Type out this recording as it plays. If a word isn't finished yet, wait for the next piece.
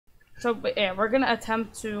So, but yeah, we're gonna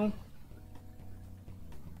attempt to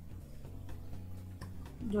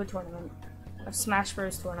do a tournament. A Smash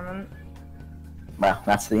Bros. Tournament. Well,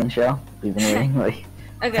 that's the intro. We've been waiting like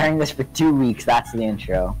Okay. preparing this for 2 weeks. That's the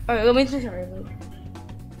intro. Alright, let me just read.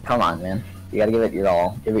 Come on, man. You gotta give it your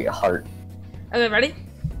all. Give it your heart. Okay, ready?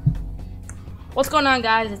 What's going on,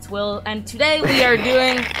 guys? It's Will, and today we are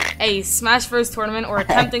doing a Smash Bros. Tournament, or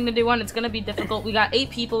attempting to do one. It's gonna be difficult. We got 8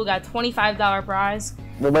 people. We got a $25 prize.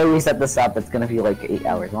 The way we set this up, it's gonna be like 8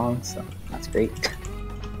 hours long, so that's great.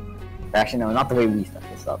 Actually, no, not the way we set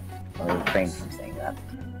this up. I refrain from saying that.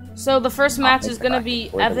 So the first match is gonna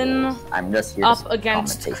be Evan I'm just here up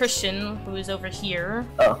against Christian, who is over here.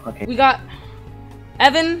 Oh, okay. We got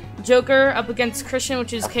Evan, Joker, up against Christian,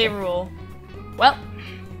 which is K. Rool. Well,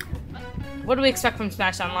 what do we expect from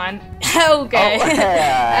Smash Online? Okay, oh,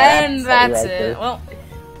 yeah, and that's it. Well,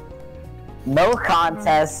 no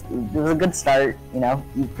contest. It was a good start. You know,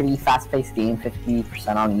 pretty fast-paced game.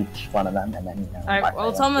 50% on each one of them, and then you know. Alright,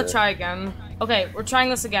 well, tell them to try again. Okay, we're trying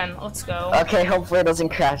this again. Let's go. Okay, hopefully it doesn't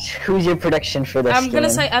crash. Who's your prediction for this? I'm gonna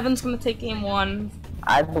say Evan's gonna take game 1.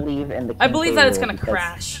 I believe in the. I believe that it's gonna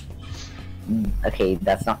crash. Okay,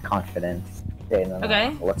 that's not confidence.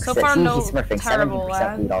 Okay, Look, so far no he's smurfing. terrible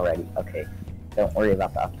 70% lead already. Okay, don't worry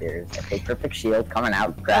about the up airs. Okay, perfect shield coming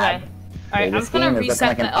out. Grab. Okay. Alright, I'm just gonna reset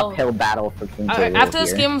like an the El. uphill battle for King Alright, K. after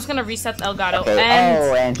this game, I'm just gonna reset the Elgato, Okay.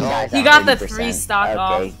 and He got the 30%. 3 stock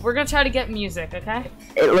Okay. off. We're gonna try to get music, okay?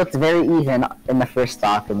 It looked very even in the first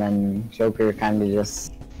stock, and then Joker kind of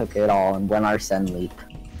just took it all and went our send leap.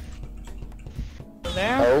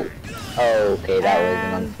 There. Oh, okay, that was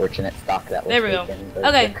an unfortunate stock that was There we go. taken. The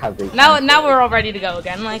Okay, recovery now we're all ready to go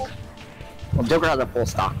again. Like, well, Joker has a full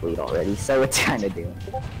stock lead already, so it's kind of due.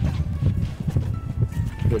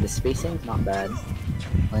 Okay, the spacing's not bad.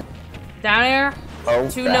 down air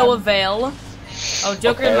to no avail. Oh,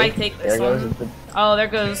 Joker might take this one. Oh, there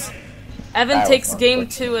goes. Evan takes game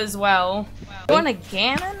 2 as well. Going to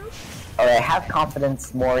Ganon? Oh, I have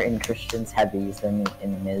confidence more in Christian's heavies than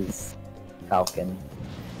in his Falcon.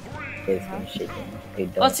 His shaking. Okay,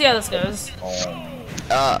 Let's see how this goes.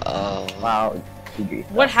 Uh-oh. Wow, he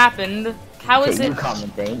griefed What us. happened? How is You it?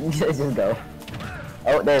 commenting. Just go.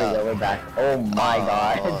 Oh, there we go. We're back. Oh my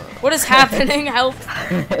god. What is happening? Help!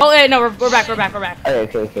 Oh, wait, no, we're back. Okay.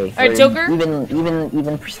 Alright, Joker?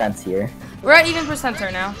 Even percents here. We're at even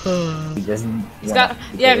percenter now. We just. He's got.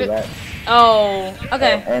 Yeah. Oh,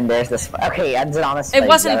 okay. And there's this. Okay, ends it on a It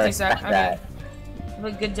wasn't a respect fixer. Okay.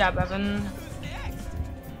 But good job, Evan.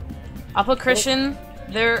 I'll put Christian.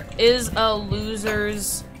 There is a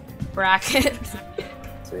loser's bracket.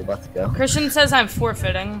 So let's go. Christian says I'm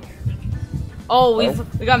forfeiting. Oh,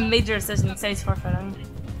 we got major decision. Say he's forfeiting.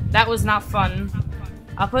 That was not fun.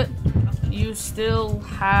 I'll put. You still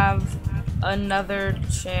have another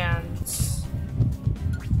chance.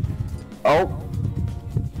 Oh.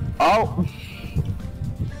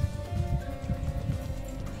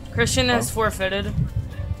 Christian has forfeited.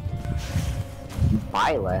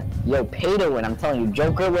 Violet. Yo, pay to win. I'm telling you,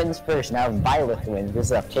 Joker wins first. Now Violet wins. This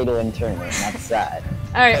is a pay to win tournament. That's sad.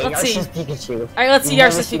 Alright, Hey, let's see. Yarsh's Pikachu. Alright, let's see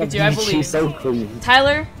Yarsh's Pikachu, I believe. So clean.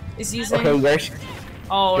 Tyler is using. Okay, Yarsh.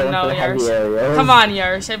 Oh no, Heavy Yarsh. aerials. Come on,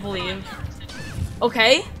 Yarsh, I believe.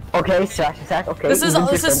 Okay. Okay, attack. Okay. This is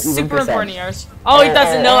super percent. important, Yarsh. Oh, he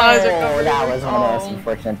doesn't know I was recovering. That was one of those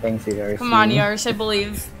unfortunate things here, Yarsh. Come on, Yarsh, I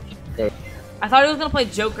believe. Okay. I thought he was gonna play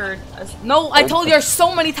Joker. No, I told Yarsh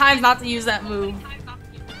so many times not to use that move.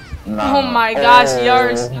 No. Oh my gosh,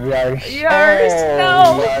 Yarsh. Yarsh,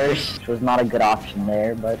 no. Yarsh was not a good option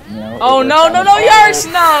there, but you know. Oh no, Yarsh,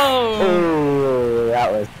 no. Ooh,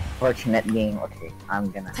 that was a fortunate game. Okay,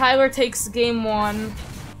 I'm gonna. Tyler takes game 1.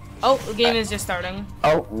 Oh, the game is just starting.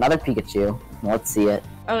 Oh, another Pikachu. Let's see it.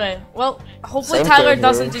 Okay, well, hopefully Same Tyler thing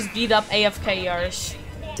doesn't here. just beat up AFK Yarsh.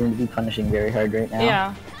 Seems to be punishing very hard right now.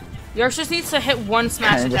 Yeah. Yarsh just needs to hit 1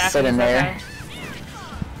 smash Kinda attack. just sitting there. Okay.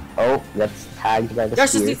 Oh, that's tagged by the Yarsh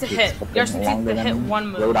just spear. needs to hit. It's Yarsh just needs longer to hit than 1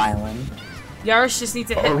 move. Rhode Island. Yarsh just needs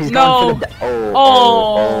to hit. Oh, he's No. going for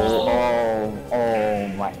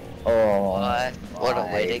the my. Oh. What a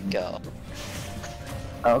way to go.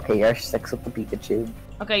 Okay, Yarsh sticks with the Pikachu.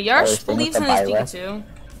 Okay, Yarsh Yarsh thing believes in with his the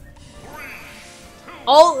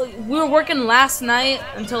Pikachu. We were working last night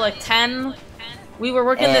until like 10. We were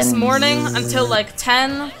working this morning until like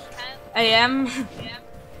 10 a.m.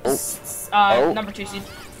 Number 2 seed.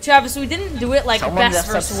 Travis, we didn't do it like Someone best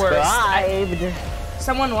just versus worst. subscribed.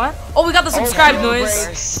 Someone what? Oh, we got the subscribe noise.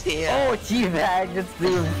 Garcia. Oh, T-Bag, it's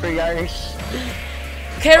the for Yarsh.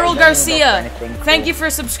 Carol Oh, Garcia, cool. thank you for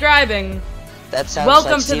subscribing. That sounds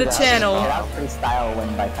Welcome like to the Steve channel. Yeah, that was pretty style win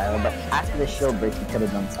by Tyler, but after the shield break, he could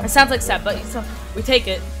have done something. It sounds like Seb, but we take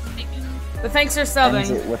it. But thanks for Ends subbing.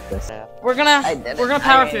 it with this. We're gonna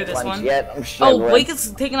power through this one. Yet. I'm Oh, Blake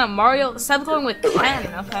is taking up Mario. Seb going with Ken.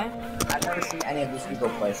 Okay. I've never seen any of these people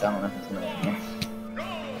play, so I don't know if it's gonna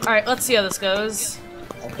win. All right, let's see how this goes.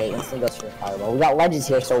 Okay, instantly goes for the fireball. We got ledges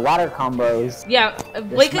here, so water combos. Yeah, if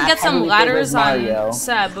Blake can map get some heavily ladders favors Mario. on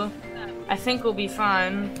Seb, I think we'll be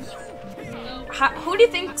fine. Who do you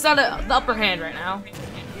think's got the upper hand right now?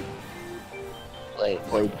 Wait.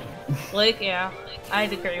 Blake, yeah.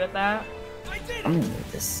 I'd agree with that. I'm gonna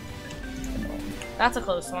move this. That's a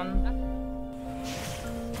close one.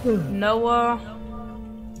 Noah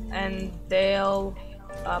and Dale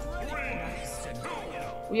up next.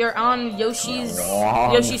 We are on Yoshi's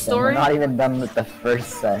story. We're not even done with the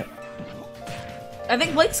first set. I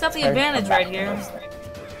think Blake's got the advantage right here.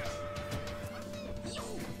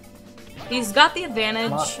 He's got the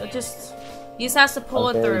advantage. He just has to pull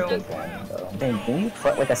it through. Dang, didn't you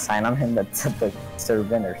put like a sign on him that said like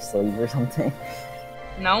servant or slave or something?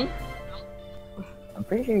 No. I'm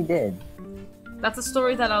pretty sure he did. That's a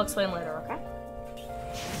story that I'll explain later, okay?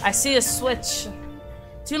 I see a switch.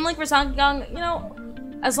 Toon Link versus Donkey Kong, you know,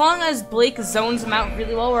 as long as Blake zones him out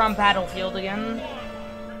really well, we're on Battlefield again.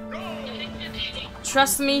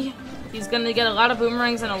 Trust me, he's gonna get a lot of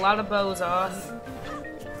boomerangs and a lot of bows off.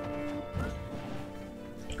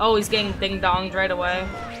 Oh, he's getting ding-donged right away.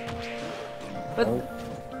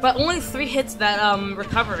 But only 3 hits that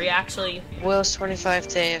recovery, actually. Will's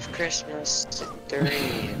 25th day of Christmas.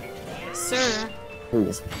 3. Sir.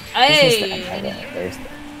 Please. Hey! Thursday.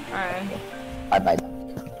 Alright. Bye-bye.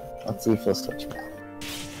 Let's see if he'll switch back.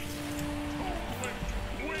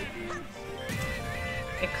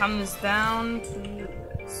 It comes down to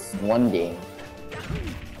this. One game.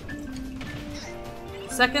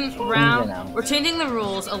 Second round. We're changing the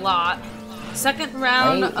rules a lot. Second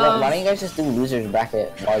round Why don't you guys just do losers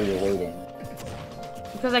bracket while you're waiting?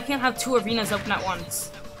 Because I can't have 2 arenas open at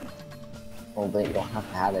once. Well, but you don't have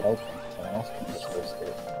to have it open. Someone else can just host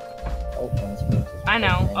it. Open. I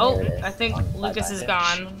know. And Oh, there it is. I think Lucas is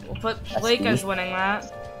gone. We'll put That's Blake as Steve. winning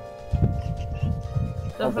that.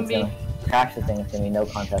 Doesn't be. Crash the thing. It's gonna be no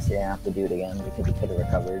contest. You're gonna have to do it again because you could have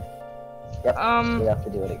recovered. Yep. We have to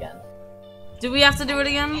do it again. Do we have to do it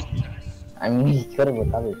again? I mean, he could have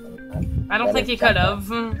recovered from that. I don't think he could have.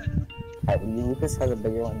 Lucas has a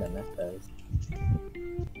bigger one than this does.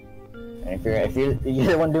 And if you're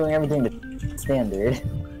the one doing everything to standard.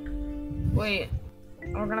 Wait,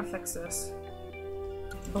 we're gonna fix this.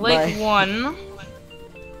 Blake won.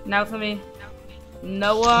 Now for me.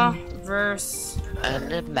 Noah versus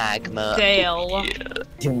And Magma. Dale. Yeah.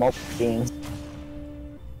 2 multiple games.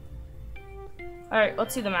 Alright,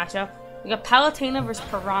 let's see the matchup. We got Palutena versus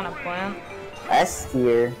Piranha Plant. S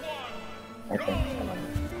tier. I think.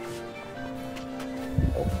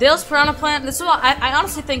 Dale's Piranha Plant. This is what I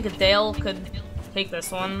honestly think Dale could take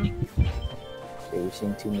this one. Okay, we've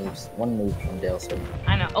seen 2 moves. 1 move from Dale, so.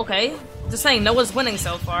 I know. Okay, just saying Noah's winning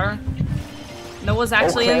so far. Noah's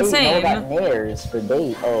actually insane. Noah got nairs for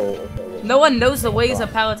date. Oh, okay. Noah knows the ways of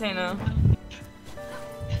Palutena.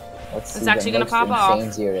 Let's see It's actually the gonna most pop off.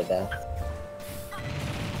 insane 0 to death.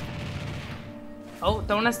 Oh,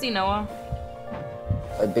 don't SD Noah.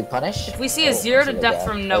 A big punish? If we see a 0 to death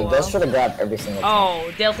from Noah. It goes for the grab every single time.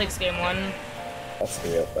 Oh, Dale takes game 1. That's the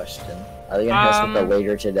real question. Are they gonna hit us with the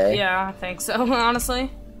later today? Yeah, I think so,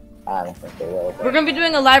 honestly. I don't think they will. We're gonna be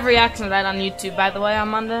doing a live reaction to that on YouTube, by the way, on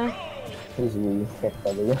Monday. Who's we?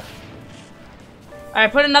 W.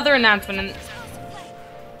 Alright, put another announcement in.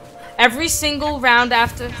 Every single round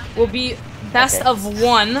after will be best of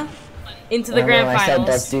 1 into the grand I said finals.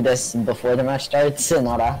 let's do this before the match starts and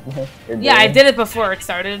not after. Yeah, I did it before it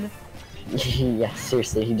started. Yeah,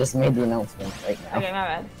 seriously, he just made the announcement right now. Okay, my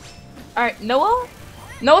bad. Alright, Noah?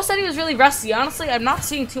 Noah said he was really rusty. Honestly, I'm not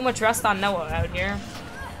seeing too much rust on Noah out here.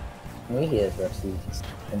 Maybe he is rusty. He's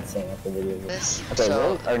insane at the video. This, Okay,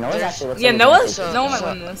 so, or Noah's actually looks Yeah, like Noah might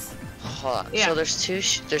win this. Hold on. Yeah. So there's two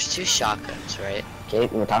shotguns, right? Okay,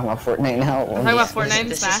 we're talking about Fortnite now. We're talking about Fortnite and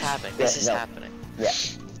This Smash. is happening. This is no. happening.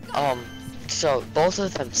 Yeah. So both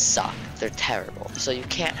of them suck. They're terrible. So you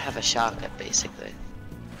can't have a shotgun, basically.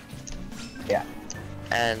 Yeah.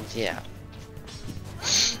 And yeah.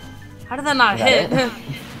 How did that not Is that hit?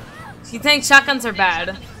 You think shotguns are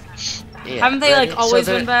bad? Yeah. Haven't they like So always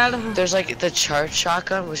been bad? There's like the charge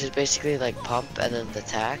shotgun, which is basically like pump and then the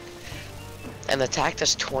tac. And the tac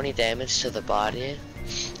does 20 damage to the body,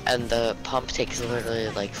 and the pump takes literally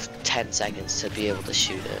like 10 seconds to be able to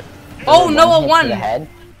shoot it. Oh, Noah hit to won! the head?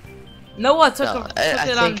 Noah took, No, took I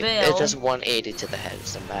it on think Dale. it does 180 to the head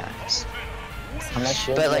is the max. How much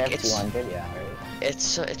shield But, do like, you have it's- 200? Yeah, right. It's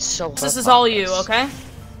so This is all you, okay?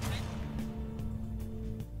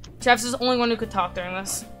 Travis is the only one who could talk during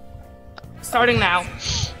this. Starting now.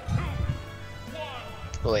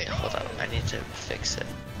 Wait, hold on. I need to fix it.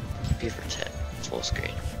 Beaver 10, full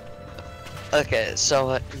screen. Okay,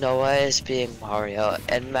 so Noah is being Mario,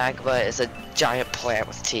 and Magma is a giant plant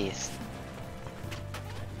with teeth.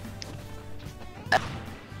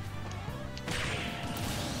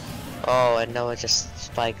 Oh, and Noah just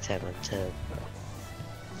spiked him into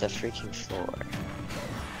the freaking floor.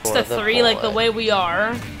 Just a 3, like the way we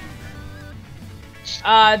are.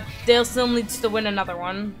 Dale still needs to win another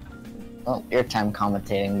one. Oh, your time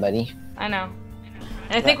commentating, buddy. I know.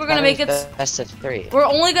 And I think we're gonna make it best of 3. We're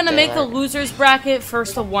only gonna make the losers bracket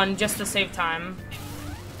first to 1 just to save time.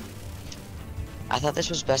 I thought this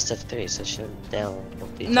was best of 3, so shouldn't Dale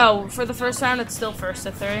be No, for the first round it's still first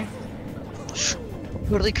to 3.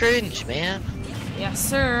 Totally cringe, man. Yes,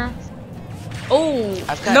 sir. Oh,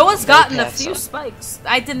 got Noah's no gotten a pass few on. spikes.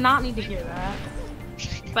 I did not need to hear that.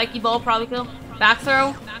 Spiky ball probably kill. Back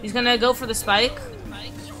throw. He's gonna go for the spike.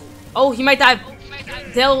 Oh, he might die.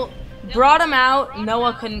 Dale brought him out.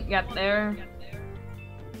 Noah couldn't get there.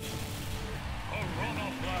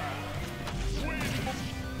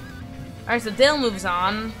 Alright, so Dale moves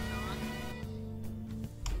on.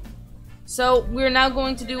 So we're now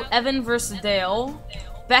going to do Evan versus Dale.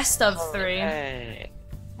 Best of 3. Hey.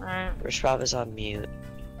 Alright. Rob is on mute.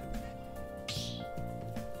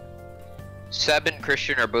 Seb and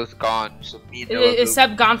Christian are both gone, so me and Noah Is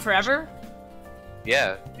Seb gone forever?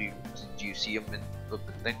 Yeah. Do you see him in the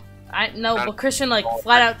thing? No, but Christian like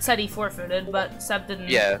flat out said he forfeited, but Seb didn't.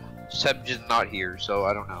 Yeah. Seb just not here, so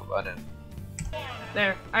I don't know. I don't.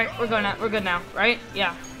 There. Alright, we're going now. We're good now, right?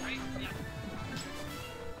 Yeah.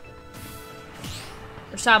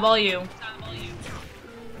 Rashab, all you.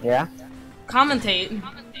 Yeah? Commentate.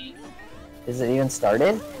 Is it even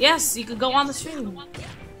started? Yes, you could go on the stream.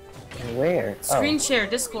 Where? Screen share,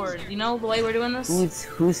 Discord. You know the way we're doing this?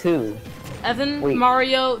 Who's who? Evan, Wait,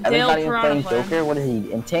 Mario, Dale, Everybody Piranha playing Plant. Joker? What is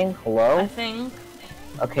he? Inting? Hello? I think.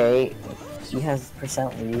 Okay, he has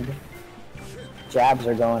percent lead. Jabs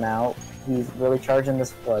are going out. He's really charging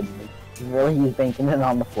this flood. He's banking it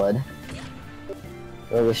on the flood.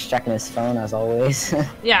 Really just checking his phone as always.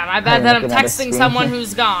 Yeah, my bad that I'm Looking at his texting screen. someone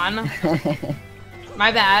who's gone.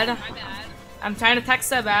 My bad. I'm trying to text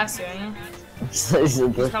Seb asking.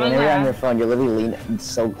 Whenever you're on your phone, you're literally leaning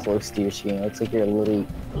so close to your screen. It looks like you're literally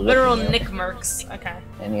Literal looking Nick at it. Mercs. Okay.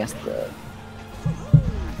 And he has to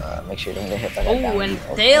make sure he doesn't get hit by that Oh, down and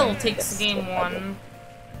beat. Dale Okay, takes yes, game okay. 1.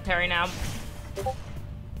 Terry now.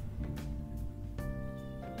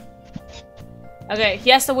 Okay, he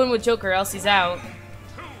has to win with Joker, else he's out.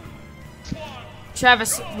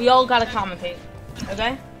 Travis, we all gotta commentate.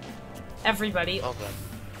 Okay? Everybody. Okay.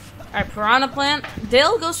 Alright, Piranha Plant.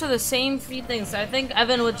 Dale goes for the same 3 things. I think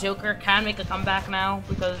Evan with Joker can make a comeback now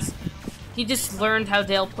because he just learned how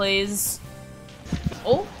Dale plays.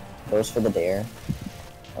 Oh, Goes for the dare.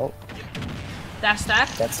 Oh, dash stack.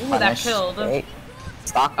 that's Ooh, that punished. killed. Right?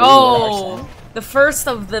 Stock Oh, lead, the first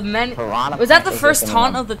of the many. Piranha Was that Plant the is first looking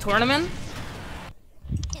taunt on. of the tournament?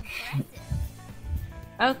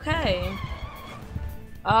 Okay.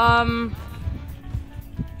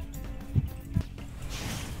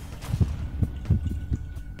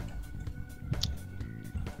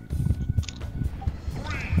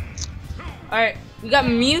 Alright, we got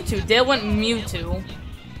Mewtwo. Dale went Mewtwo.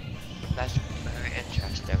 That's very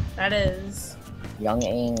interesting. That is. Young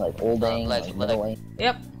Aang, like old Aang, like like- middle Aang.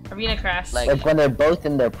 Yep, Arena Crash. Like- Like when they're both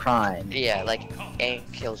in their prime. Yeah, like Aang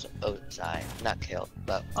kills Ozai. Not kill,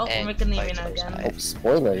 but Oh, we're Aang making the fights arena again. Ozai. Oh,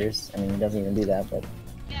 spoilers. I mean, he doesn't even do that, but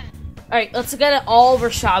Alright, let's get an all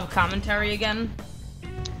Rashab commentary again.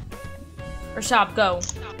 Rashab, go.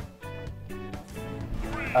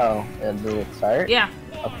 oh, did it start? Yeah.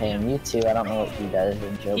 Okay, Mewtwo, I don't know what he does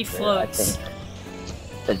in Joker. He floats. I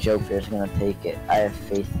think the Joker's gonna take it. I have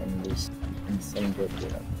faith in this insane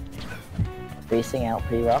Joker. Spacing out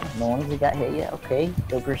pretty well. No one's got hit yet. Okay,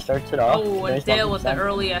 Joker starts it off. Oh, and There's Dale with the 1%,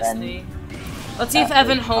 early then- SD. Let's see if After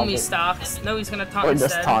Evan homie combo. stocks. No, he's gonna taunt Or instead.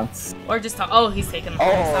 just taunts. Or just taunt. Oh, he's taking the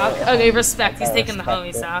homie Oh, stock. Okay, respect. He's I taking the respect homie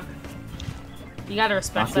it. stock. You gotta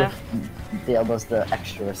respect Also, that. Dale does the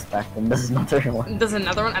extra respect and does another one. Does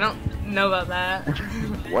another one? I don't know about that.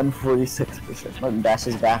 146%.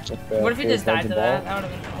 Dashes back with the. What if he just died to ball. that? That would've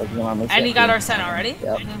been cool. Like, you know, makes And it he got easy. our cent already?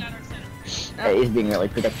 Yep. Hey, he's being really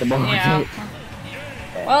predictable. Yeah.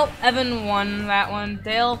 Well, Evan won that one.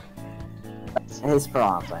 Dale? His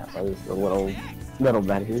Piranha Plant was a little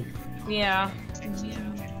better. Yeah.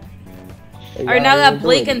 They Alright, now we got got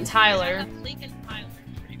Blake and ability. Tyler.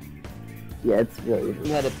 Yeah, it's really. You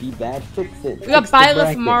gotta be bad, fix it. We got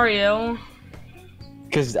Byleth Mario.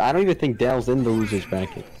 Because I don't even think Dale's in the losers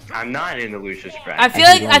bracket. I'm not in the losers I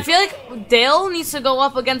bracket. feel like Dale needs to go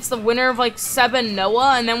up against the winner of like Seb and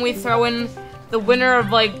Noah, and then we throw in the winner of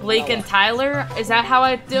like Blake and Tyler. Is that how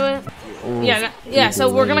I do it? Ooh, Yeah.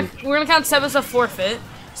 So we're gonna count Seb as a forfeit.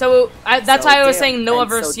 So that's why I was saying Noah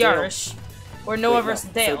versus Yarsh, or Noah versus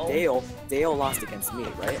Dale. So Dale lost against me,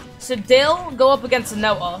 right? So Dale go up against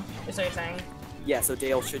Noah. Is what you're saying? Yeah. So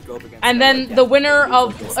Dale should go up against. And Noah, then yeah. the winner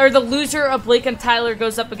of, or the loser of Blake and Tyler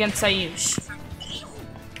goes up against Ayush.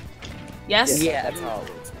 Yes? Yeah, that's how it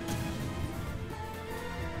works.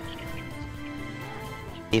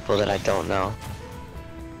 People that I don't know.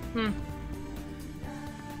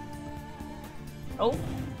 Oh.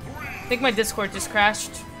 I think my Discord just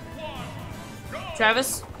crashed.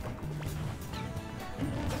 Travis?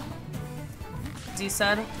 Z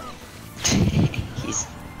said.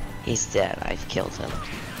 He's dead. I've killed him.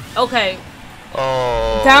 Okay.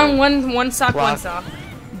 Oh. Down one stock, one stock.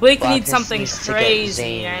 Blake Block needs something needs to get crazy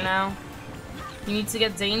zany. right now. He needs to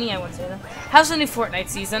get zany, I wouldn't say that. How's the new Fortnite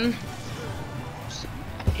season?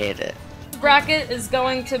 Hate it. This bracket is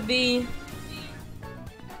going to be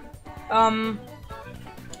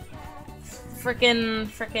frickin'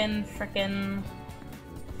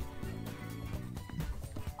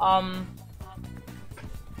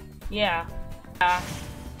 yeah.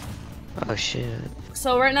 Oh shit.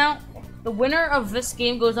 So right now, the winner of this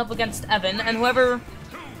game goes up against Evan, and whoever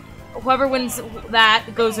wins that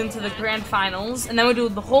goes into the grand finals, and then we do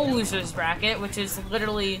the whole losers bracket, which is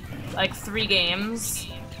literally like 3 games,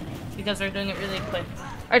 because we're doing it really quick.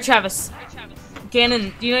 Alright, Travis.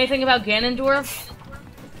 Ganon, do you know anything about Ganondorf?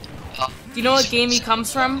 Do you know what game he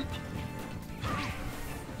comes from?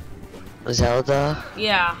 Zelda?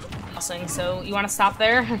 Yeah. So, you want to stop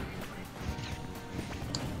there?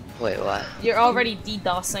 Wait, what? You're already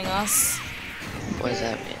DDoSing us. What does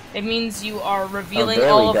that mean? It means you are revealing there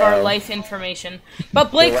all we of our go. life information.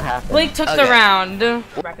 But Blake took the Okay. round.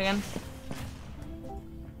 Back again.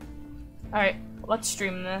 Alright, let's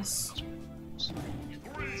stream this.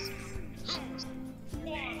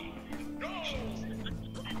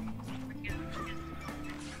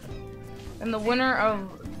 And the winner of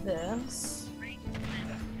this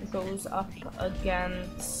goes up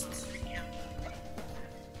against...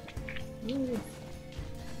 Ooh.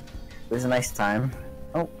 It was a nice time.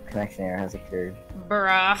 Oh, connection error has occurred.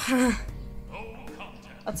 Bruh.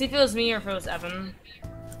 Let's see if it was me or if it was Evan.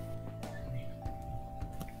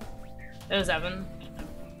 It was Evan.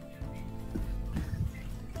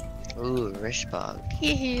 Ooh, Rishbog.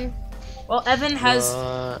 Well, Evan has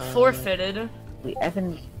forfeited. Wait,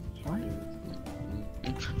 Evan, what?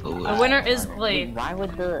 The winner is Blake. Why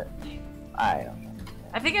would the... I don't know.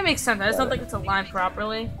 I think it makes sense. I just don't think it's aligned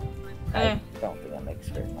properly. Okay. I don't think that makes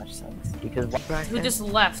very much sense. Because Who just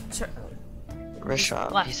left?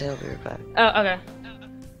 Rishbog. left. He said he'll be right back. Oh, okay.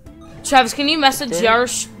 Travis, can you message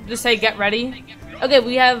Yarsh to say get ready? Okay,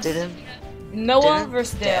 we have Didn't Noah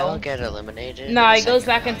versus Dale Dale. get eliminated? No, in the it goes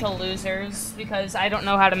second back round? into losers because I don't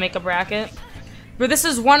know how to make a bracket. But this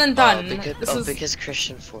is one and done. Because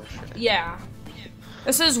Christian forfeited. Yeah.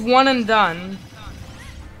 This is one and done.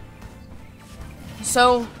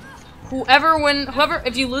 So,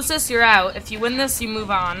 if you lose this, you're out. If you win this, you move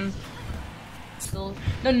on.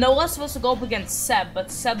 No, Noah's supposed to go up against Seb,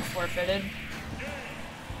 but Seb forfeited.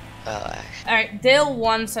 Oh, actually. Alright, Dale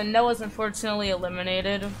won, so Noah's unfortunately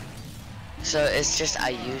eliminated. So it's just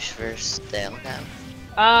Ayush versus Dale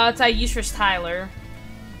now? It's Ayush versus Tyler.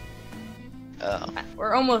 Oh.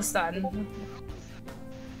 We're almost done.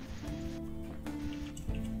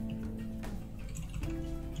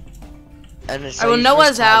 And it's Well, Ayush Noah's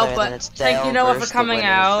versus Tyler, out, and but then it's thank you, Dale Noah, for versus the coming winner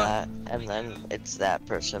of out. that, and then it's that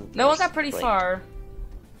person. Noah versus got pretty Blake. far.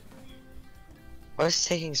 What's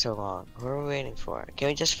taking so long? What are we waiting for? Can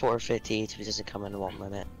we just forfeit to each if it doesn't come in 1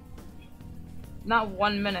 minute? Not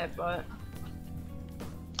 1 minute, but...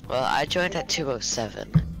 Well, I joined at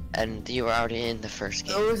 2:07, and you were already in the first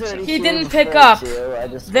game. He didn't pick up.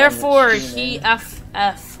 Therefore, he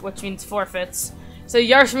FF, which means forfeits. So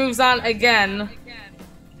Yarsh moves on again.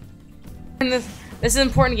 And this is an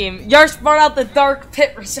important game. Yarsh brought out the Dark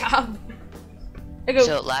Pit Rashab.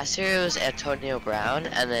 So last year it was Antonio Brown,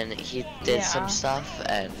 and then he did some stuff,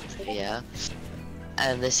 and yeah.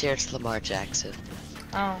 And this year it's Lamar Jackson.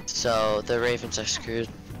 Oh. So the Ravens are screwed.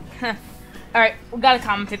 Alright, we gotta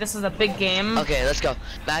commentate. This is a big game. Okay, let's go.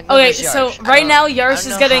 Magnum Okay, versus so Yarsh. right now Yarsh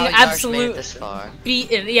is getting Yarsh made it absolute this far.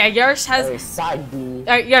 beaten. Yeah, Yarsh has. Side B.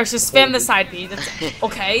 Alright, Yarsh, just spam the side B. That's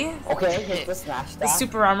okay. Okay, hit the smash The stack.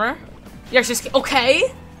 super armor. Yarsh is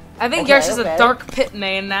okay. I think Okay, Yarsh is a okay. Dark Pit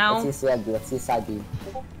main now. Let's see side B. Let's see side B.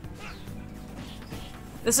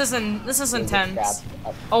 This is Just intense. grab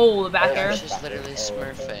up. Oh, the back air. Yarsh is literally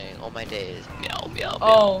smurfing. Oh my days. Meow, meow, meow,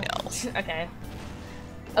 Oh, meow. okay.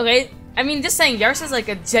 Okay, I mean, just saying, Yarsh is like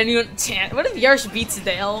a genuine chance. What if Yarsh beats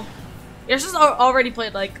Dale? Yarsh has already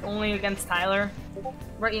played, like, only against Tyler.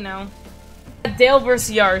 Right, you know. Dale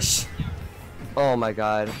versus Yarsh. Oh my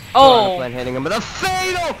god. Oh. Plan hitting him with a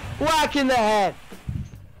fatal whack in the head.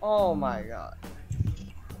 Oh my god.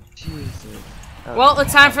 Jesus. Well,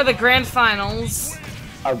 it's time for the grand finals.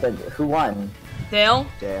 Oh, but who won? Dale?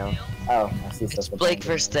 Dale. Oh, I see stuff. Blake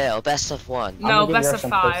versus Dale, best of 1. No, best of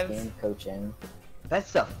 5. Coaching.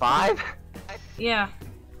 That's a 5? Yeah.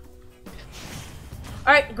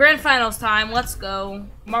 Alright, grand finals time. Let's go.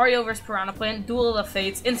 Mario vs. Piranha Plant, Duel of the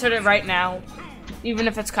Fates. Insert it right now. Even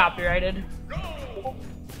if it's copyrighted.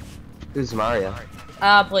 Who's Mario?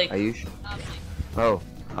 Blake. Are you sure? Oh.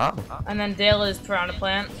 Oh. And then Dale is Piranha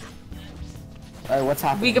Plant. Alright, what's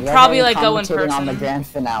happening? We could You're probably, already like, go in commentating on the person. grand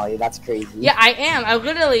finale. That's crazy. Yeah, I am. I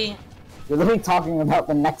literally... You're literally talking about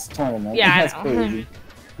the next tournament. Yeah, I That's know. crazy.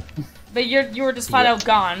 But you were just flat out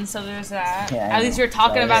gone, so there's that. Yeah, I At least know. you're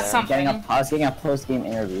talking So, about yeah, something. I was getting a post-game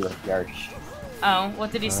interview with Yarsh. Oh,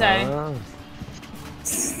 what did he say? Oh.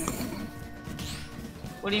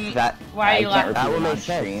 What do you mean? That- Why are you I can't laughing? That repeat will it on make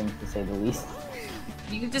sense. stream, to say the least.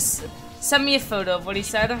 You can just send me a photo of what he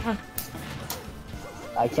said.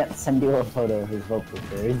 I can't send you a photo of his vocal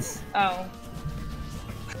cords. Oh.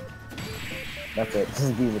 That's it.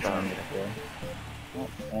 Just leave it on there.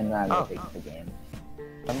 And I'm gonna Oh. take the game.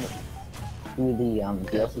 Who the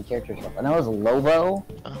DLC characters are. I know it was Lobo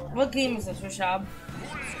What game is this, Rashab?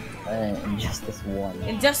 and Injustice 1.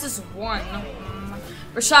 Injustice 1.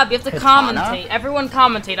 Rashab, you have to Katana? commentate. Everyone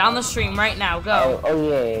commentate on the stream right now. Oh, Go. oh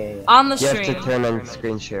yeah. On the You have to stream. turn on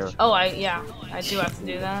screen share. Oh, yeah. I do have to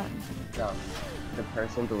do that. So, the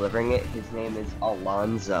person delivering it, his name is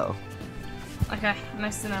Alonzo. Okay,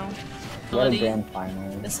 nice to know. What a Bloody- grand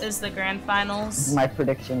final. This is the grand finals. My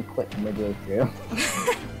prediction quit midway through.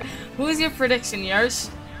 Who is your prediction, Yarsh?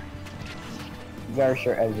 Yarsh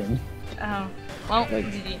or Evan. Oh, well, Like,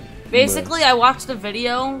 GG. Basically, I watched a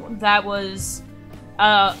video that was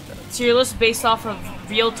tier list based off of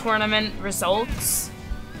real tournament results,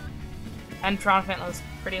 and Piranha Plant was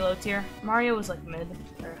pretty low tier. Mario was like mid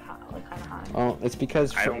or high, like kind of high. Oh, it's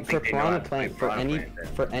because I for, don't for think they know how Piranha to play Plant, for Piranha any Plant then.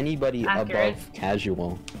 for anybody Accurate. above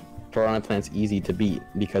casual, Piranha Plant's easy to beat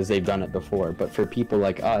because they've done it before. But for people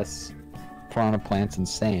like us, Piranha Plant's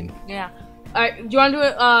insane. Yeah. Alright, do you want to do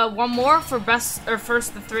it one more for best or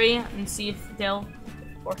first to 3 and see if Dale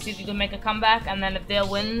or see if you can make a comeback, and then if Dale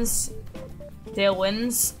wins,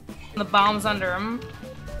 the bomb's under him.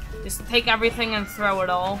 Just take everything and throw it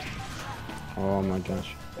all. Oh my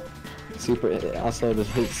gosh. Super. Also,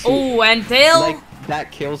 just hit. Oh, and Dale Like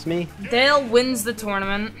that kills me. Dale wins the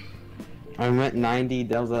tournament. I'm at 90.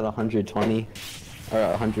 Dale's at 120, or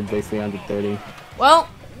 100, basically 130. Well,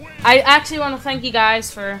 I actually want to thank you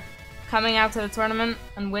guys for coming out to the tournament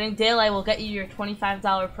and winning. Dale, I will get you your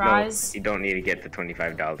 $25 prize. No, you don't need to get the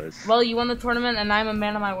 $25. Well, you won the tournament, and I'm a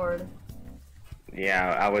man of my word.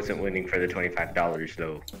 Yeah, I wasn't winning for the $25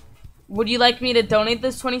 though. Would you like me to donate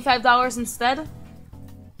this $25 instead?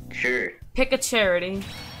 Sure. Pick a charity.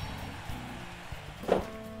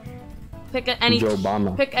 Pick any. Joe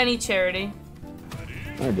Obama. Pick any charity.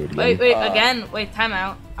 I'll do it again. Wait, again. Wait, time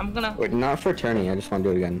out. I'm gonna. Wait, not for turning. I just want to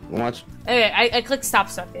do it again. Watch. Okay, I clicked stop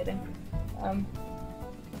spectating.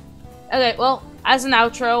 Okay, well, as an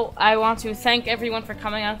outro, I want to thank everyone for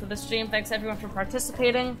coming out to the stream. Thanks everyone for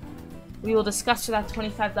participating. We will discuss where that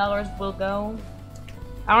 $25 will go.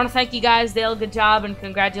 I want to thank you guys, Dale. Good job and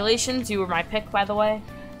congratulations. You were my pick, by the way.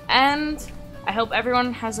 And I hope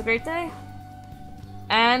everyone has a great day.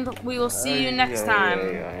 And we will see you next time.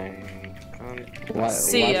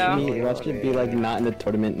 See ya. Watch it be like not in the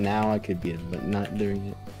tournament now. I could be, but not during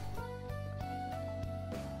it.